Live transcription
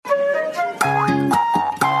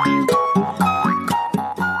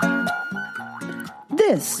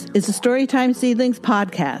This is the Storytime Seedlings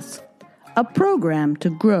podcast, a program to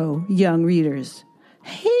grow young readers.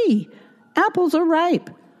 Hey, apples are ripe.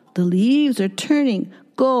 The leaves are turning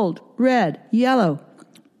gold, red, yellow.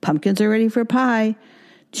 Pumpkins are ready for pie.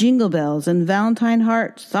 Jingle bells and Valentine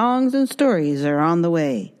heart songs and stories are on the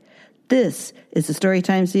way. This is the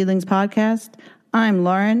Storytime Seedlings podcast. I'm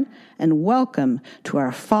Lauren, and welcome to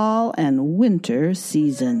our fall and winter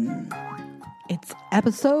season. It's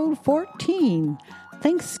episode 14,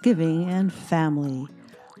 Thanksgiving and Family,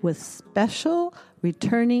 with special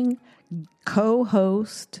returning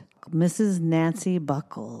co-host, Mrs. Nancy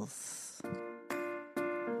Buckles.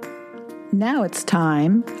 Now it's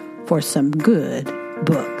time for some good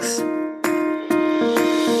books.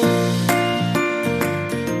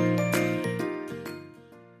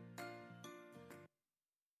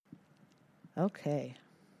 Okay.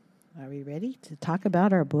 Are we ready to talk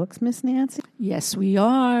about our books, Miss Nancy? Yes, we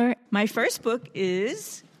are. My first book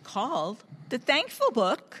is called The Thankful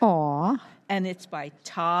Book. Aw. And it's by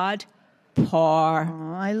Todd Parr.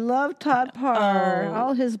 Oh, I love Todd Parr.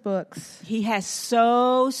 All his books. He has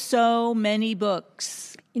so many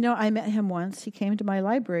books. You know, I met him once. He came to my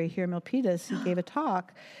library here in Milpitas. He gave a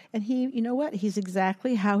talk. And you know what? He's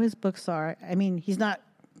exactly how his books are. I mean, he's not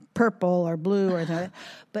purple or blue or anything,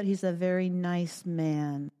 but he's a very nice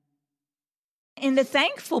man. In The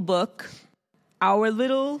Thankful Book, our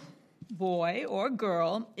little boy or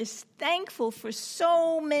girl is thankful for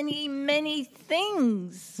so many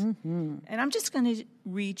things. Mm-hmm. And I'm just going to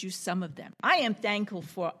read you some of them. I am thankful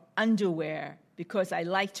for underwear because I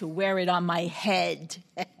like to wear it on my head.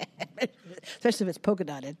 Especially if it's polka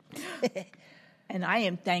dotted. And I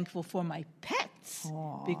am thankful for my pets.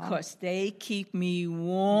 Aww. Because they keep me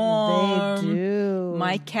warm. They do.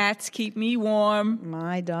 My cats keep me warm.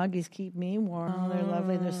 My doggies keep me warm. They're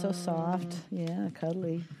lovely. They're so soft. Yeah,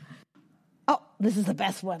 cuddly. Oh, this is the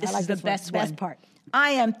best one. This I like is the this best one. one. Best part. I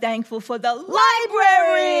am thankful for the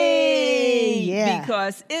library. Yeah.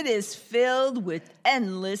 Because it is filled with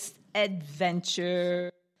endless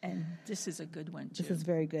adventure. And this is a good one, too. This is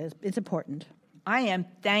very good. It's important. I am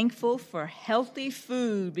thankful for healthy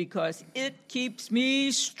food because it keeps me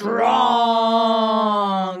strong.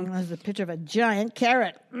 There's a picture of a giant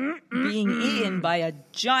carrot being eaten by a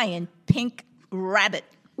giant pink rabbit.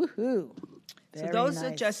 Woohoo. So those are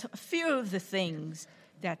just a few of the things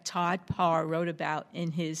that Todd Parr wrote about in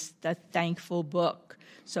his The Thankful Book.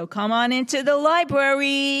 So come on into the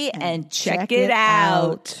library and check it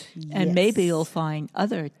out. Yes. And maybe you'll find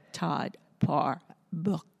other Todd Parr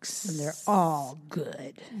books. And they're all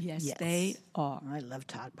good. Yes, they are. I love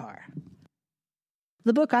Todd Parr.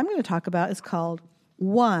 The book I'm going to talk about is called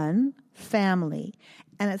One Family,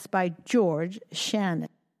 and it's by George Shannon.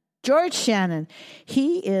 George Shannon,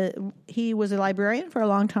 he was a librarian for a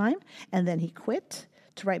long time, and then he quit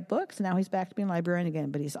to write books, and now he's back to being a librarian again,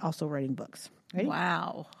 but he's also writing books. Ready?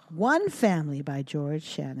 Wow. One Family by George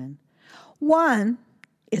Shannon. One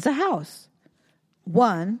is a house.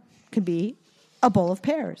 One can be a bowl of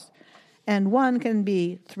pears. And one can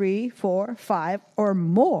be 3, 4, 5, or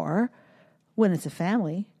more when it's a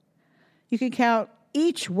family. You can count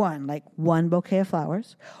each one, like one bouquet of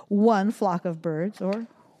flowers, one flock of birds, or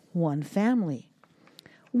one family.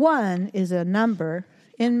 One is a number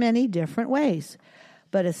in many different ways,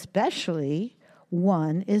 but especially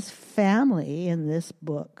one is family in this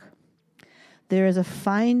book. There is a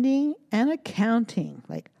finding and a counting,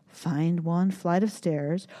 like find one flight of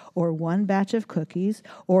stairs, or one batch of cookies,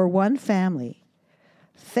 or one family.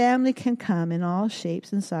 Family can come in all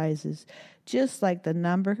shapes and sizes, just like the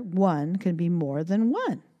number one can be more than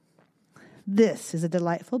one. This is a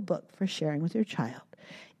delightful book for sharing with your child,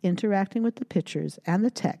 interacting with the pictures and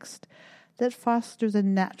the text that fosters a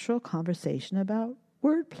natural conversation about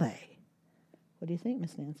wordplay. What do you think,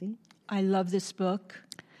 Miss Nancy? I love this book.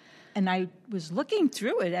 And I was looking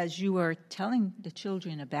through it as you were telling the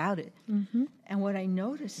children about it. Mm-hmm. And what I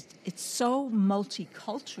noticed, it's so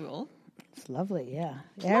multicultural. It's lovely, yeah.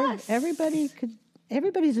 Plus,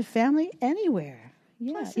 everybody's a family anywhere.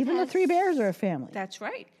 Yeah, even the three bears are a family. That's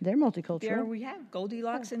right. They're multicultural. There we have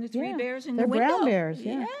Goldilocks and the three bears in They're the window. They're brown bears,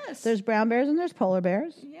 yeah. Yes. There's brown bears and there's polar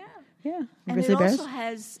bears. Yeah. Yeah. And grizzly it bears. also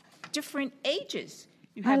has different ages.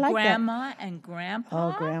 You have grandma and grandpa.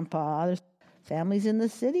 Oh, grandpa. There's families in the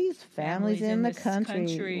cities, families in the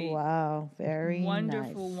country. Wow, very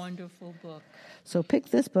wonderful, nice. Wonderful book. So pick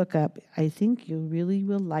this book up. I think you really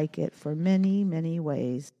will like it for many, many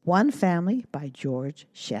ways. One Family by George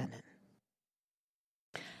Shannon.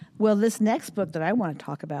 Well, this next book that I want to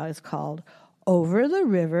talk about is called Over the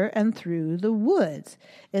River and Through the Woods.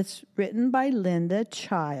 It's written by Linda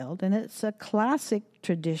Child, and it's a classic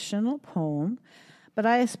traditional poem But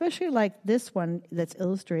I especially like this one that's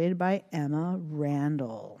illustrated by Emma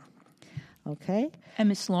Randall. Okay? And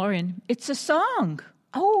Miss Lauren, it's a song.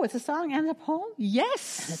 Oh, it's a song and a poem?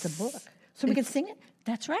 Yes. And it's a book. So we can sing it?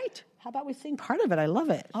 That's right. How about we sing part of it? I love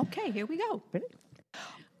it. Okay, here we go. Ready?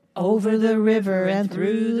 Over the river and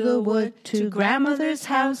through the wood to grandmother's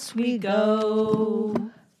house we go.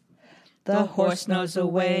 The horse knows a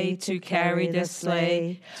way to carry the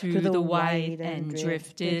sleigh through the white and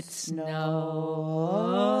drifted snow.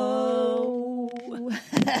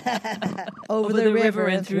 Over the river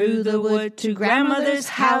and through the wood to grandmother's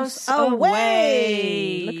house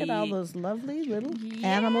away. Look at all those lovely little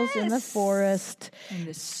animals in the forest. And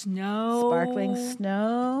the snow. Sparkling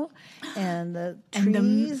snow and the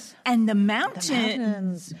trees. And the mountains. The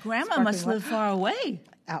mountains. Grandma must live far away.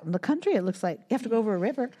 Out in the country, it looks like. You have to go over a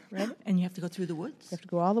river, right? And you have to go through the woods. You have to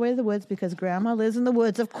go all the way to the woods because Grandma lives in the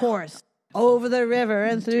woods, of course. Over the river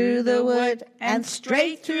and through the wood and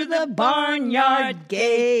straight through the barnyard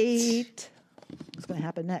gate. What's going to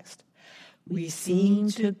happen next? We seem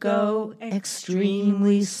to go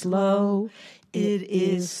extremely slow. It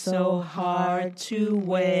is so hard to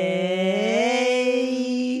wait.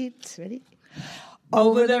 Ready?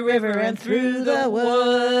 Over the river and through the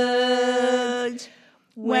wood.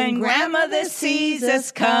 When grandmother sees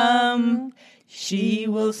us come, she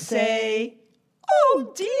will say,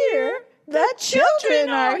 "Oh dear, the children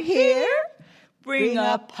are here. Bring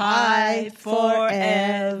a pie for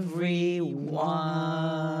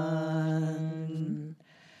everyone."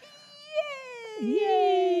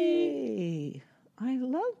 Yay! I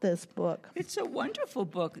love this book. It's a wonderful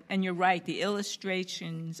book. And you're right, the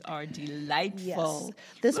illustrations are delightful. Yes.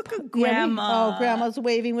 This Look at Grandma. Grandma's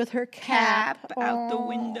waving with her cap out the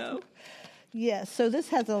window. Yes, so this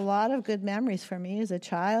has a lot of good memories for me as a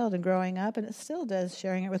child and growing up, and it still does,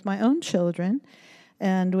 sharing it with my own children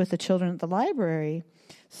and with the children at the library.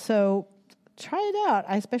 So try it out.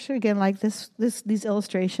 I especially, again, like these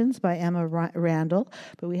illustrations by Emma Randall,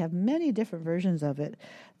 but we have many different versions of it,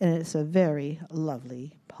 and it's a very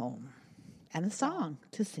lovely poem and a song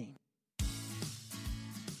to sing.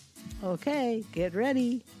 Okay, get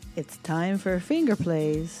ready. It's time for finger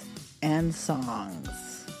plays and songs.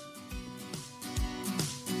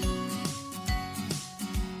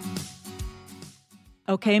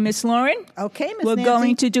 Okay, Miss Lauren? Okay, Miss We're Nancy.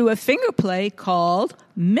 going to do a finger play called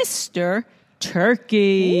Mr.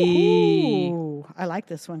 Turkey. Ooh, I like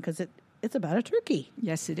this one because it's about a turkey.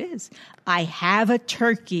 Yes, it is. I have a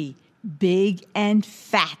turkey, big and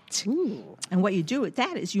fat. Ooh. And what you do with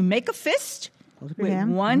that is you make a fist Hold up your with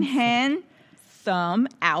hand. one hand, thumb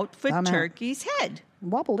out for Thumb out. turkey's head.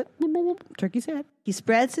 Wobble it. Turkey's head. He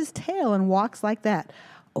spreads his tail and walks like that.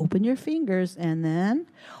 Open your fingers and then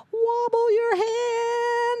wobble your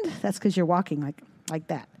hand. That's because you're walking like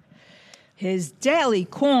that. His daily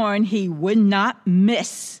corn he would not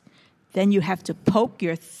miss. Then you have to poke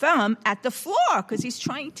your thumb at the floor because he's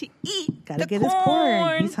trying to eat Got to the get his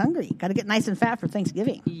corn. He's hungry. Got to get nice and fat for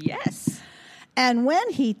Thanksgiving. Yes. And when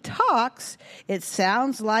he talks, it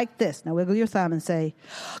sounds like this. Now wiggle your thumb and say,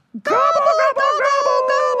 gobble, gobble, gobble,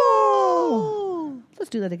 gobble. Let's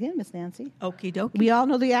do that again, Miss Nancy. Okie dokie. We all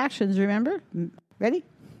know the actions, remember? Ready?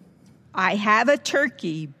 I have a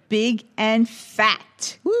turkey, big and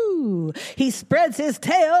fat. Woo! He spreads his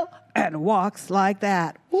tail and walks like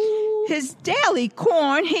that. Woo! His daily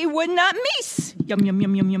corn he would not miss. Yum, yum,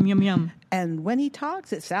 yum, yum, yum, yum, yum. And when he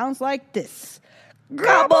talks, it sounds like this.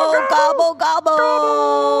 Gobble, gobble, gobble.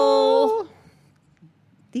 Gobble.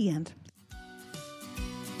 The end.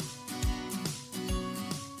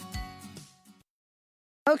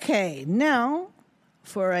 Okay, now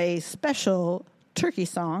for a special turkey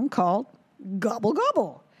song called Gobble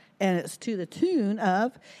Gobble. And it's to the tune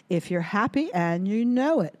of If You're Happy and You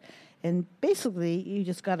Know It. And basically, you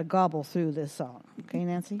just got to gobble through this song. Okay,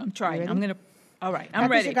 Nancy? I'm trying. You I'm ready? going to. All right, I'm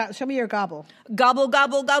ready. Show me your gobble. Gobble,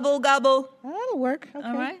 gobble, gobble, gobble. That'll work. Okay.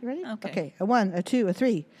 All right. Ready? Okay. A 1, a 2, a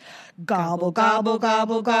 3. Gobble, gobble,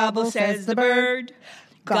 gobble, gobble, says the bird.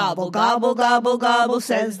 Gobble, gobble, gobble, gobble,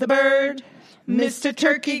 says the bird. Mr.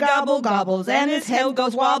 Turkey gobble gobbles and his head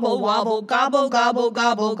goes wobble, wobble. Gobble, gobble,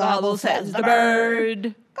 gobble, gobble, says the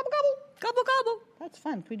bird. Gobble, gobble. Gobble, gobble. That's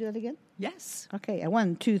fun. Can we do that again? Yes. Okay. A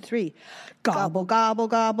 1, 2, 3. Gobble, gobble,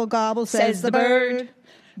 gobble, gobble, Says the bird.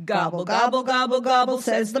 Gobble, gobble, gobble, gobble,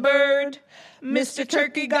 says the bird. Mr.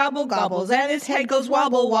 Turkey gobble gobbles and his head goes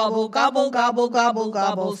wobble, wobble. Gobble, gobble, gobble,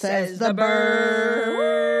 gobble, says the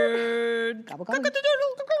bird. Gobble, gobble.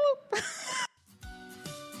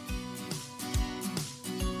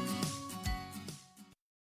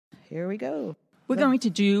 Here we go. We're going to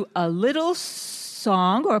do a little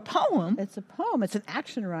song or a poem. It's a poem. It's an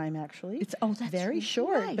action rhyme, actually. That's very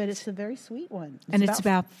short, right. but it's a very sweet one. It's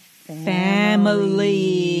about families.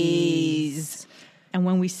 And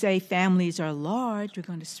when we say families are large, we're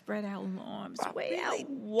going to spread our arms way out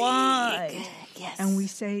wide. Yes. And we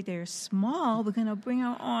say they're small, we're going to bring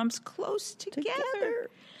our arms close together.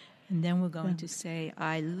 And then we're going to say,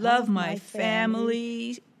 I love my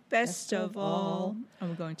family best of all. And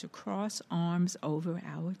we're going to cross arms over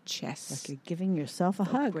our chests. Like you're giving yourself a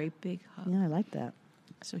hug. Great big hug. Yeah, I like that.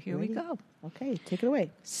 So here we go. Okay, take it away.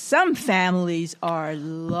 Some families are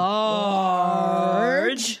large.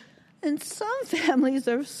 And some families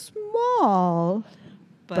are small.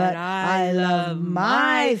 But I love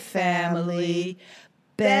my family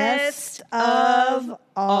best of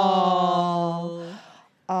all.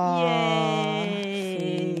 Yay.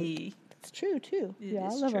 That's true, too. It I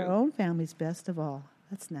is love our true. own families best of all.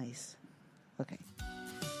 That's nice. Okay.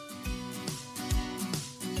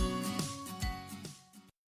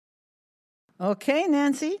 Okay,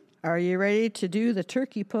 Nancy, are you ready to do the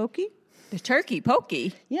turkey pokey? The turkey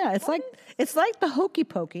pokey? Yeah, it's like the hokey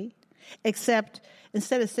pokey, except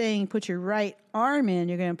instead of saying put your right arm in,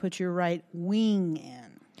 you're going to put your right wing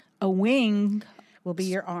in. A wing will be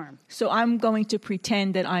your arm. So I'm going to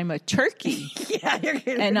pretend that I'm a turkey. Yeah, you're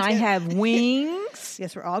going to and I have wings.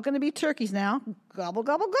 Yes, we're all going to be turkeys now. Gobble,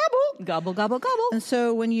 gobble, gobble. Gobble, gobble, gobble. And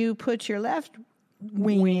so when you put your left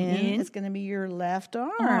wing in, it's going to be your left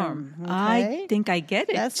arm. Okay? I think I get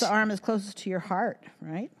it. That's the arm that's closest to your heart,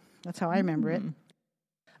 right? That's how I remember it.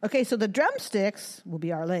 Okay, so the drumsticks will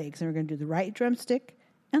be our legs, and we're going to do the right drumstick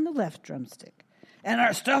and the left drumstick. And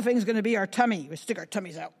our stuffing is going to be our tummy. We stick our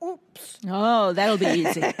tummies out. Oops. Oh, that'll be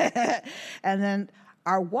easy. And then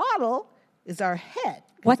our waddle is our head.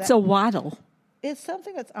 What's a waddle? It's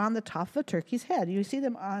something that's on the top of a turkey's head. You see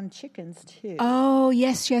them on chickens, too. Oh,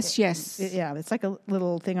 yes. Yeah, it's like a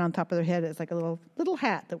little thing on top of their head. It's like a little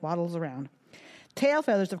hat that waddles around. Tail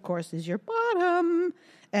feathers, of course, is your bottom.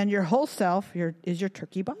 And your whole self is your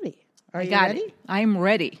turkey body. Are you ready? I'm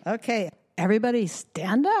ready. Okay, everybody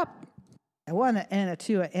stand up. A one, a and a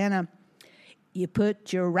two, a and a. You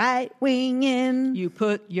put your right wing in. You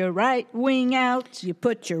put your right wing out. You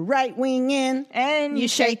put your right wing in. And you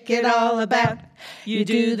shake it all about. You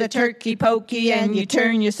do the turkey pokey and you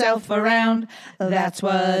turn yourself around. That's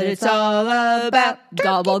what it's all about.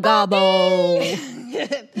 Gobble, gobble.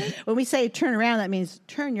 When we say turn around, that means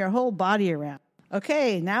turn your whole body around.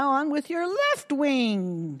 Okay, now on with your left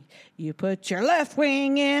wing. You put your left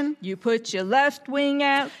wing in. You put your left wing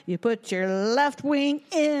out. You put your left wing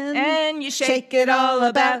in. And you shake it all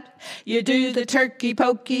about. You do the turkey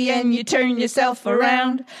pokey and you turn yourself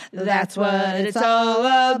around. That's what it's all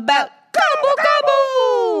about. Gobble,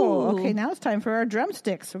 gobble! Okay, now it's time for our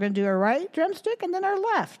drumsticks. We're going to do our right drumstick and then our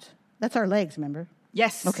left. That's our legs, remember?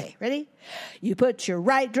 Yes. Okay, ready? You put your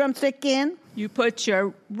right drumstick in. You put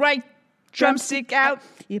your right drumstick out.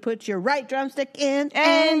 You put your right drumstick in.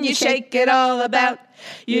 And you shake it all about.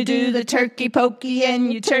 You do the turkey pokey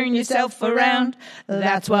and you turn yourself around.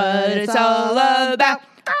 That's what it's all about.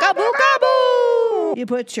 Gobble, gobble! You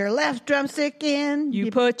put your left drumstick in.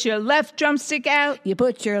 You put your left drumstick out. You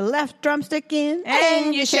put your left drumstick in.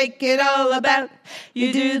 And you shake it all about.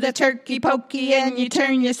 You do the turkey pokey and you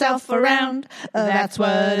turn yourself around. That's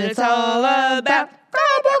what it's all about.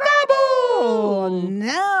 Gobble, gobble!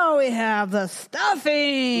 Now we have the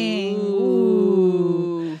stuffing.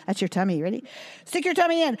 Ooh. That's your tummy. Ready? Stick your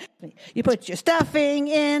tummy in. You put your stuffing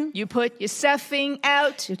in. You put your stuffing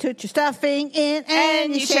out. You put your stuffing in.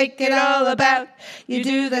 And you shake it all about. You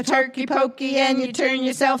do the turkey pokey and you turn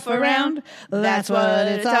yourself around. That's what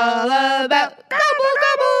it's all about. Gobble,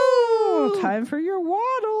 gobble! Time for your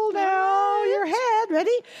waddle now. Your head.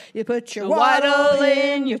 Ready? You put your waddle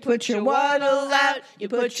in. You put your waddle out. You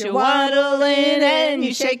put your waddle in and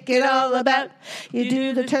you shake it all about. You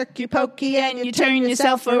do the turkey pokey and you turn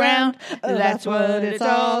yourself around. That's what it's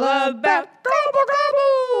all about. Gobble,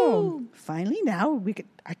 gobble! Finally, now we get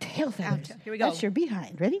our tail feathers. Here we go. That's your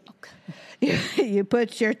behind. Ready? Okay. You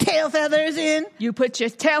put your tail feathers in. You put your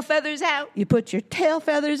tail feathers out. You put your tail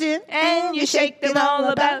feathers in. And you shake them all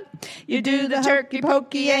about. You do the turkey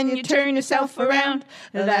pokey and you turn yourself around.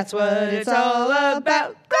 That's what it's all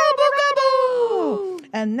about. Gobble, gobble!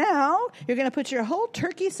 And now you're going to put your whole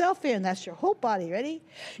turkey self in. That's your whole body. Ready?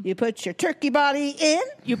 You put your turkey body in.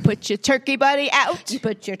 You put your turkey body out. You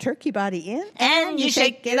put your turkey body in. And you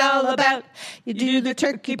shake it all about. You do the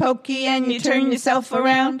turkey pokey and you turn yourself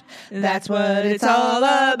around. That's what it's all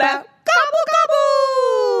about. Gobble,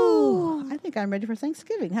 gobble! I think I'm ready for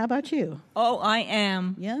Thanksgiving. How about you? Oh, I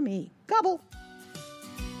am. Yummy. Gobble.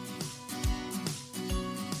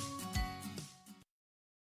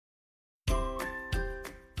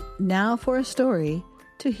 Now for a story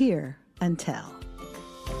to hear and tell.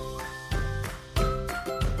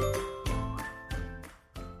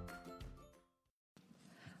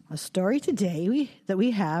 A story today that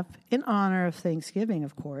we have in honor of Thanksgiving,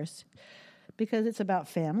 of course, because it's about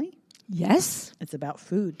family. Yes. It's about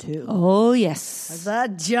food, too. Oh, yes.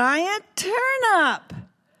 The giant turnip.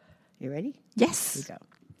 You ready? Yes. Here we go.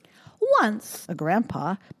 Once a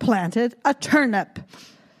grandpa planted a turnip.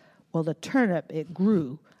 Well, the turnip, it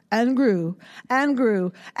grew and grew and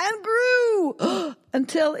grew and grew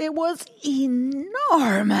until it was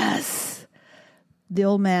enormous. The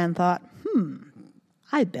old man thought,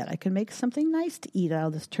 I bet I can make something nice to eat out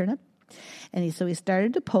of this turnip. And so he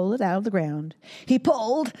started to pull it out of the ground. He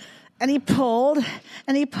pulled and he pulled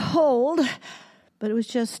and he pulled, but it was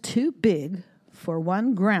just too big for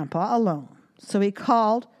one grandpa alone. So he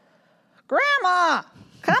called, Grandma,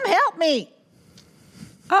 come help me.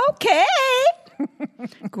 Okay.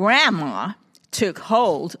 Grandma took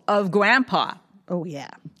hold of Grandpa. Oh, yeah.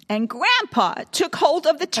 And Grandpa took hold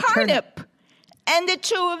of the turnip. And the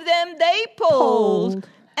two of them, they pulled.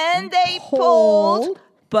 And they pulled.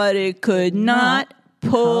 But it could not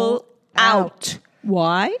pull out.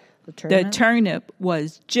 Why? The turnip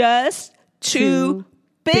was just too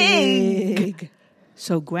big.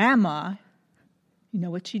 So Grandma, you know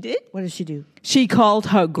what she did? What did she do? She called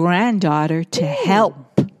her granddaughter to help.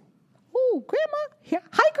 Oh, Grandma. Here.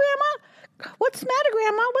 Hi, Grandma. What's the matter,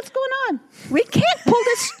 Grandma? What's going on? We can't pull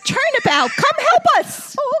this turnip out. Come help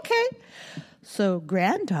us. Oh, okay. So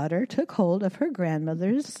granddaughter took hold of her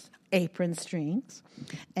grandmother's apron strings,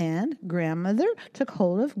 and grandmother took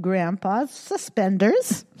hold of grandpa's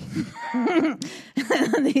suspenders.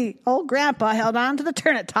 The old grandpa held on to the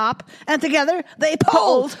turnip top, and together they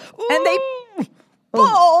pulled. And they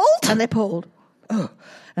pulled. And they pulled.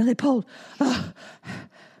 And they pulled.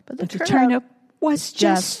 But the turnip was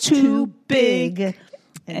just too big.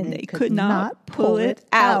 And they could not pull it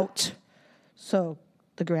out. So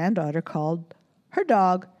the granddaughter called her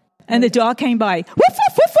dog. And the dog came by. Woof,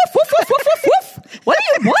 woof, woof, woof, woof, woof, woof, woof. What do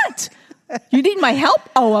you want? You need my help?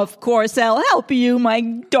 Oh, of course I'll help you, my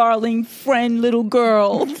darling friend, little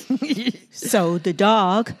girl. So the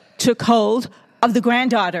dog took hold of the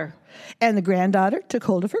granddaughter. And the granddaughter took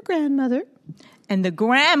hold of her grandmother. And the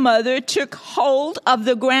grandmother took hold of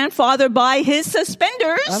the grandfather by his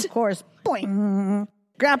suspenders. Of course. Boing.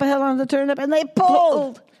 Grandpa held on to the turnip, and they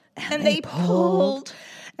pulled. And they pulled.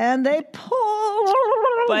 And they pulled.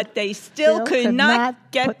 But they still could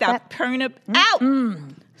not get that turnip out.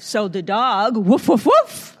 So the dog, woof, woof,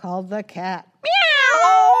 woof, called the cat.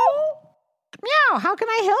 Meow. Meow, how can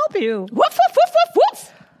I help you? Woof, woof, woof, woof,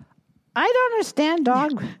 woof. I don't understand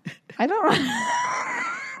dog. I don't.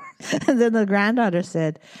 And then the granddaughter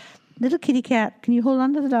said, little kitty cat, can you hold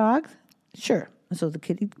on to the dog? Sure. So the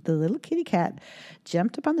little kitty cat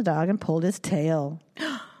jumped up on the dog and pulled his tail.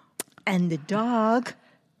 And the dog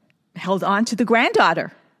held on to the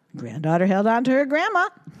granddaughter. Granddaughter held on to her grandma.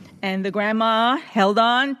 And the grandma held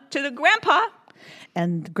on to the grandpa.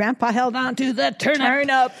 And grandpa held on to the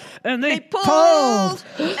turnip. And they pulled.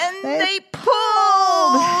 And they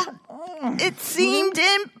pulled. It seemed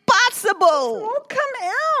impossible. Oh, come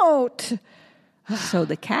out. So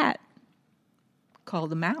the cat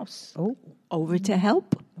called the mouse over to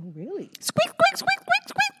help. Oh, really? Squeak, squeak, squeak, squeak,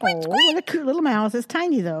 squeak, squeak, squeak. What a cute little mouse. It's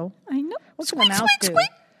tiny, though. I know. What's squeak, a mouse squeak, do?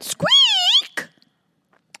 Squeak, squeak.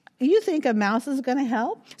 You think a mouse is going to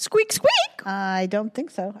help? Squeak, squeak. I don't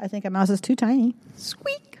think so. I think a mouse is too tiny.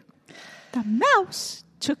 Squeak. The mouse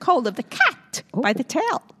took hold of the cat by the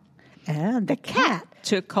tail. And the cat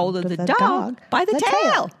took hold of the dog by the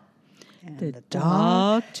tail. And the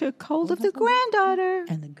dog took hold of the granddaughter.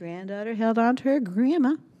 And the granddaughter held on to her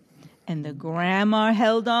grandma. And the grandma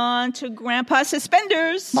held on to grandpa's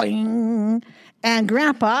suspenders. Boing. And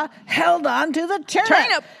grandpa held on to the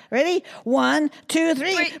turnip. Ready? 1, 2,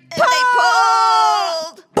 3. And they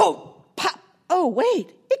pulled. Boom. Pop. Oh,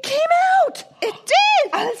 wait. It came out. It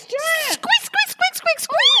did. That's giant. Squeak, squeak, squeak, squeak,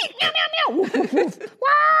 squeak. Meow, meow, meow. Woof, woof, woof.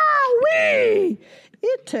 Wow-wee.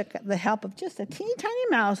 It took the help of just a teeny tiny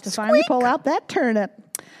mouse to finally pull out that turnip.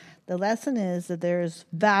 The lesson is that there's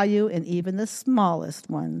value in even the smallest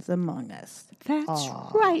ones among us. That's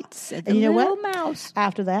right, said the little mouse.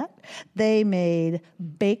 After that, they made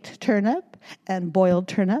baked turnip and boiled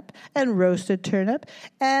turnip and roasted turnip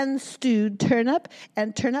and stewed turnip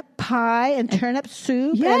and turnip pie and turnip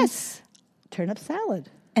soup. Yes. And turnip salad.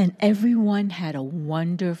 And everyone had a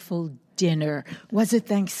wonderful dinner. Was it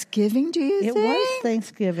Thanksgiving, do you think? It was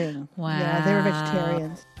Thanksgiving. Wow. Yeah, they were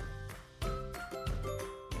vegetarians.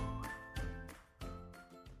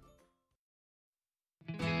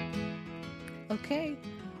 Okay,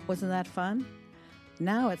 Wasn't that fun?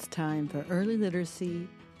 Now it's time for early literacy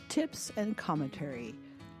tips and commentary,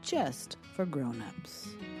 just for grown-ups.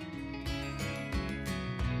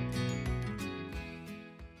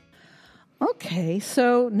 Okay,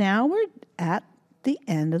 so now we're at the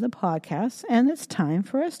end of the podcast, and it's time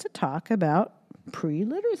for us to talk about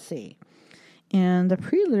pre-literacy. And the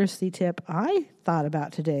pre-literacy tip I thought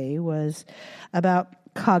about today was about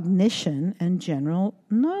cognition and general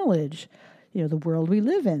knowledge. You know, the world we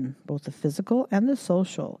live in, both the physical and the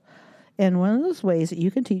social. And one of those ways that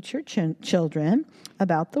you can teach your children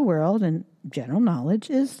about the world and general knowledge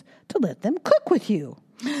is to let them cook with you.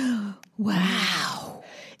 Wow.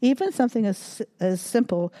 Even something as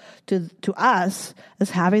simple to us as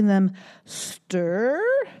having them stir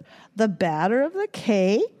the batter of the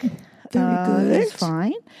cake. Very good. Is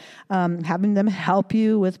fine. Having them help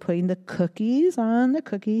you with putting the cookies on the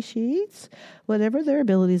cookie sheets, whatever their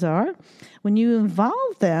abilities are. When you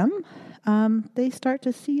involve them, they start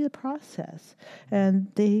to see the process,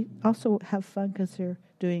 and they also have fun because they're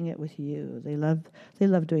doing it with you. They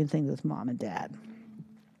love doing things with mom and dad.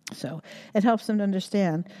 So it helps them to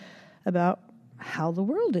understand about how the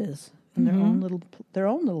world is in their own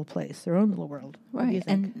little place, their own little world. Right,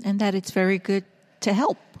 and that it's very good to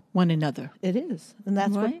help one another. It is, and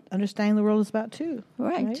that's what understanding the world is about too.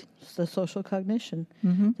 Right, It's the social cognition.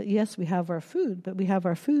 That yes, we have our food, but we have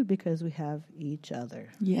our food because we have each other.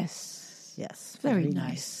 Yes, very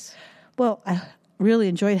nice. Well, I really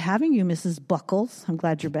enjoyed having you, Mrs. Buckles. I'm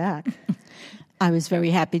glad you're back. I was very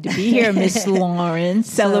happy to be here, Miss Lauren,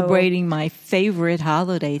 celebrating my favorite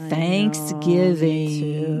holiday, Thanksgiving.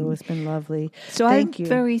 Me too. It's been lovely. So Thank you.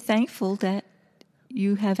 Very thankful that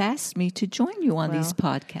you have asked me to join you on these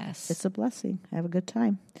podcasts. It's a blessing. I have a good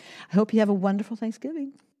time. I hope you have a wonderful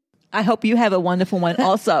Thanksgiving. I hope you have a wonderful one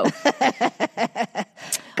also.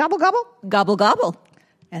 Gobble, gobble. Gobble, gobble.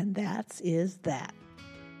 And that is that.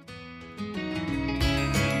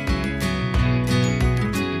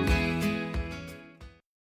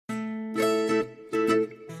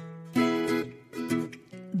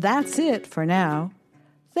 That's it for now.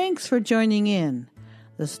 Thanks for joining in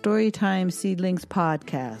the Storytime Seedlings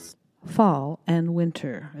podcast, Fall and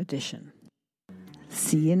Winter edition.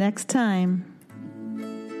 See you next time.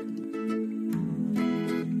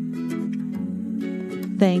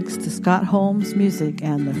 Thanks to Scott Holmes Music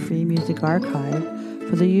and the Free Music Archive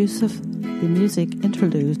for the use of the music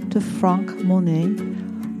interlude to Franck Monet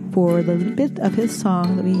for the little bit of his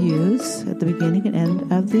song that we use at the beginning and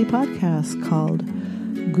end of the podcast called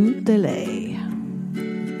Goutte de lait.